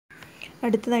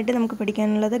അടുത്തതായിട്ട് നമുക്ക്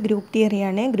പഠിക്കാനുള്ളത് ഗ്രൂപ്പ്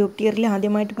തിയറിയാണ്. ഗ്രൂപ്പ് തിയറിയിൽ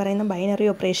ആദ്യമായിട്ട് പറയുന്ന ബൈനറി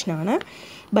ഓപ്പറേഷനാണ്.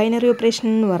 ബൈനറി ഓപ്പറേഷൻ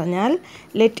എന്ന് പറഞ്ഞാൽ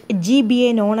let G B A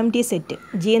non empty set.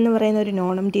 G എന്ന് പറയുന്ന ഒരു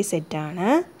നോൺ എംപ്റ്റി സെറ്റാണ്.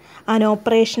 An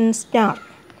operation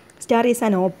star is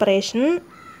an operation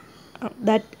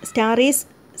that star is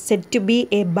said to be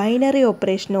a binary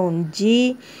operation on G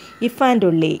if and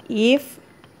only if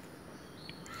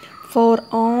for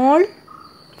all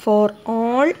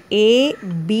A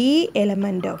B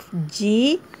element of G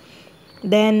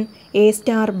then A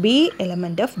star B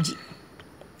element of G.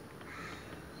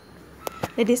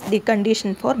 That is the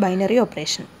condition for binary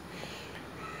operation.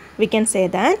 We can say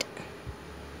that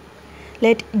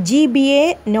let G be a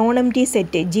non-empty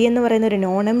set. G എന്ന് പറയുന്ന ഒരു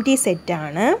non empty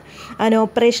സെറ്റാണ്. an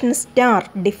operation star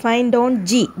defined on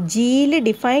G. ജിയിൽ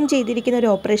define ചെയ്തിരിക്കുന്ന ഒരു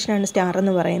ഓപ്പറേഷനാണ് star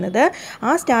എന്ന് പറയുന്നത്.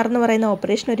 ആ സ്റ്റാർ എന്ന് പറയുന്ന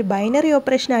ഓപ്പറേഷൻ ഒരു binary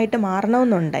ഓപ്പറേഷനായിട്ട്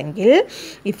മാറണമെന്നുണ്ടെങ്കിൽ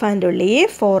if and only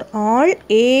for all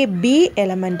A B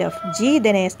element of G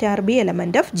then A star B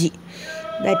element of G.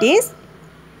 That is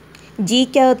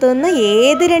ജിക്കകത്തു നിന്ന്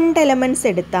ഏത് രണ്ട് എലമെൻറ്റ്സ്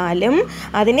എടുത്താലും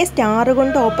അതിനെ സ്റ്റാർ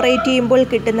കൊണ്ട് ഓപ്പറേറ്റ് ചെയ്യുമ്പോൾ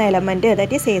കിട്ടുന്ന element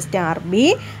that is A star B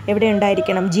എവിടെ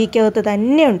ഉണ്ടായിരിക്കണം? ജിക്കകത്ത്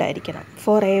തന്നെ ഉണ്ടായിരിക്കണം.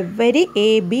 For every A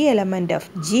B element of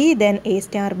G then A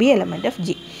star B element of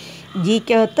G.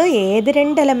 ജിക്കകത്ത് ഏത്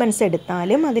രണ്ട് എലമെൻറ്റ്സ്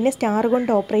എടുത്താലും അതിനെ സ്റ്റാർ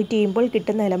കൊണ്ട് ഓപ്പറേറ്റ് ചെയ്യുമ്പോൾ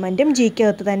കിട്ടുന്ന എലമെൻറ്റും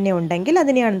ജിക്കകത്ത് തന്നെ ഉണ്ടെങ്കിൽ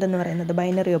അതിനെയാണ് എന്തെന്ന് പറയുന്നത്?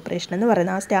 ബൈനറി ഓപ്പറേഷൻ എന്ന്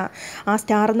പറയുന്നത്. ആ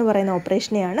സ്റ്റാർ എന്ന് പറയുന്ന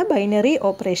ഓപ്പറേഷനെയാണ് ബൈനറി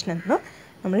ഓപ്പറേഷൻ എന്ന്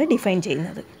നമ്മൾ ഡിഫൈൻ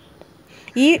ചെയ്യുന്നത്.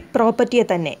 ഈ പ്രോപ്പർട്ടിയെ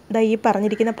തന്നെ ഈ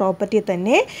പറഞ്ഞിരിക്കുന്ന പ്രോപ്പർട്ടിയെ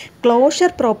തന്നെ ക്ലോഷർ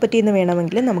പ്രോപ്പർട്ടി എന്ന്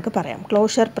വേണമെങ്കിൽ നമുക്ക് പറയാം.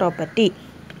 Closure property.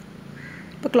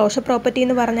 ഇപ്പോൾ ക്ലോഷർ പ്രോപ്പർട്ടി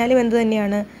എന്ന് പറഞ്ഞാലും എന്ത്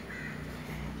തന്നെയാണ്?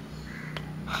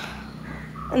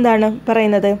 എന്താണ്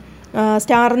പറയുന്നത്?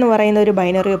 സ്റ്റാർ എന്ന് പറയുന്ന ഒരു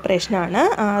ബൈനറി ഓപ്പറേഷനാണ്.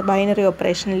 ആ binary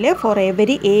ഓപ്പറേഷനിൽ for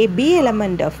every A B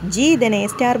element of G then A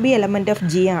star B element of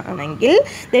G ആണെങ്കിൽ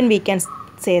then we can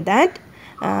say that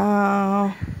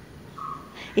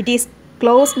it is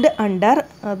closed under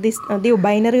the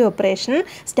binary operation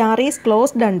star is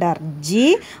closed under G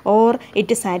or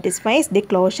it satisfies the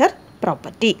closure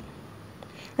property.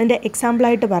 അതിൻ്റെ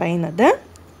എക്സാമ്പിളായിട്ട് പറയുന്നത്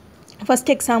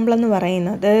first example എന്ന്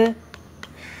പറയുന്നത്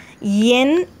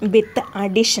n with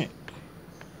addition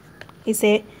is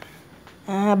a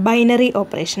binary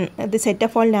operation. The set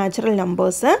of all natural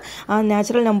numbers. ആ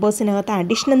natural നമ്പേഴ്സിനകത്ത്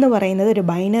addition എന്ന് പറയുന്നത് ഒരു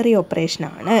binary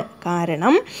ഓപ്പറേഷനാണ്.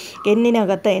 കാരണം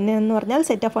എന്നിനകത്ത് എന്ന് പറഞ്ഞാൽ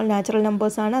സെറ്റ് ഓഫ് ഓൾ നാച്ചുറൽ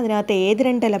നമ്പേഴ്സാണ്. അതിനകത്ത് ഏത്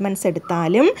രണ്ട് എലമെൻറ്റ്സ്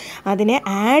എടുത്താലും അതിനെ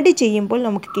ആഡ് ചെയ്യുമ്പോൾ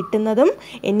നമുക്ക് കിട്ടുന്നതും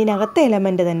എന്നിനകത്തെ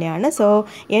എലമെൻറ്റ് തന്നെയാണ്. സോ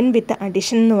എൻ വിത്ത്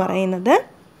അഡിഷൻ എന്ന് പറയുന്നത്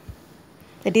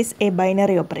that is A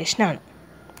binary ഓപ്പറേഷനാണ്.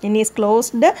 N is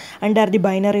closed under the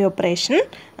binary operation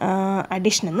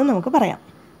addition എന്ന് നമുക്ക് പറയാം.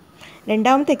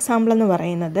 രണ്ടാമത്തെ എക്സാമ്പിൾ എന്ന്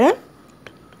പറയുന്നത്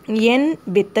എൻ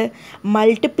വിത്ത്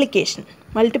മൾട്ടിപ്ലിക്കേഷൻ.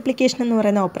 മൾട്ടിപ്ലിക്കേഷൻ എന്ന്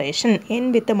പറയുന്ന operation N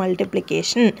with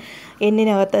multiplication.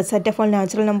 എന്നിനകത്ത് set of all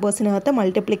natural നമ്പേഴ്സിനകത്ത്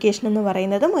multiplication എന്ന്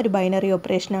പറയുന്നതും ഒരു ബൈനറി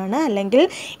ഓപ്പറേഷനാണ്. അല്ലെങ്കിൽ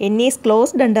N is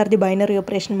closed under the binary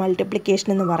operation multiplication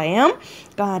എന്ന് പറയാം.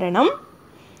 കാരണം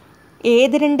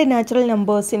ഏത് രണ്ട് നാച്ചുറൽ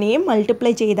നമ്പേഴ്സിനെയും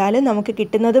മൾട്ടിപ്ലൈ ചെയ്താലും നമുക്ക്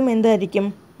കിട്ടുന്നതും എന്തായിരിക്കും?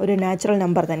 ഒരു നാച്ചുറൽ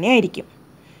നമ്പർ തന്നെ ആയിരിക്കും.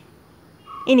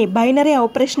 ഇനി ബൈനറി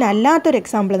ഓപ്പറേഷൻ അല്ലാത്തൊരു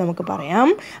എക്സാമ്പിൾ നമുക്ക് പറയാം.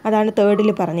 അതാണ് തേർഡിൽ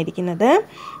പറഞ്ഞിരിക്കുന്നത്.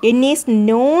 N is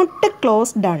not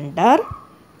closed under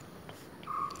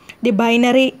the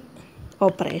binary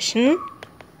operation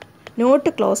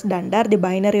not closed under the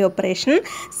binary operation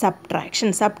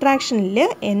subtraction. സബ്ട്രാക്ഷനിൽ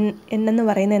എന്ന്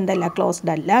പറയുന്നത് എന്തല്ല?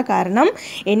 ക്ലോസ്ഡ് അല്ല. കാരണം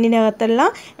എന്നിനകത്തുള്ള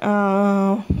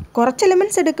കുറച്ച്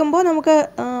എലമെൻറ്റ്സ് എടുക്കുമ്പോൾ നമുക്ക്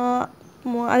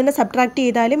അതിനെ സബ്ട്രാക്ട്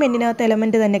ചെയ്താലും എന്നിനകത്ത്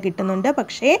എലമെൻറ്റ് തന്നെ കിട്ടുന്നുണ്ട്.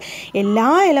 പക്ഷേ എല്ലാ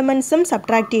എലമെൻറ്റ്സും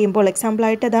സബ്ട്രാക്ട് ചെയ്യുമ്പോൾ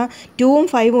എക്സാമ്പിളായിട്ട് അതാ 2ഉം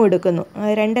 5ഉം എടുക്കുന്നു.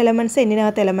 രണ്ട് elements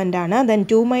എന്നിനകത്ത് എലമെൻറ്റാണ്. Then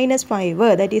 2 -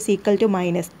 5 that is equal to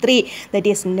 -3 that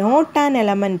is not an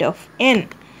element of N.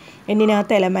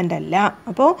 എന്നിനകത്ത് element അല്ല.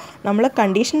 അപ്പോൾ നമ്മൾ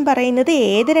കണ്ടീഷൻ പറയുന്നത്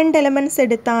ഏത് രണ്ട് എലമെൻറ്റ്സ്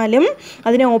എടുത്താലും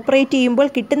അതിനെ ഓപ്പറേറ്റ് ചെയ്യുമ്പോൾ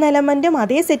കിട്ടുന്ന എലമെൻറ്റും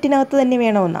അതേ സെറ്റിനകത്ത് തന്നെ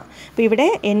വേണമെന്നാണ്. അപ്പോൾ ഇവിടെ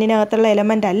എന്നിനകത്തുള്ള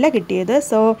എലമെൻ്റ് അല്ല കിട്ടിയത്.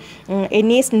 So N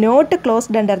is not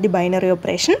closed under the binary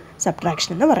operation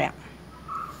subtraction എന്ന് പറയാം.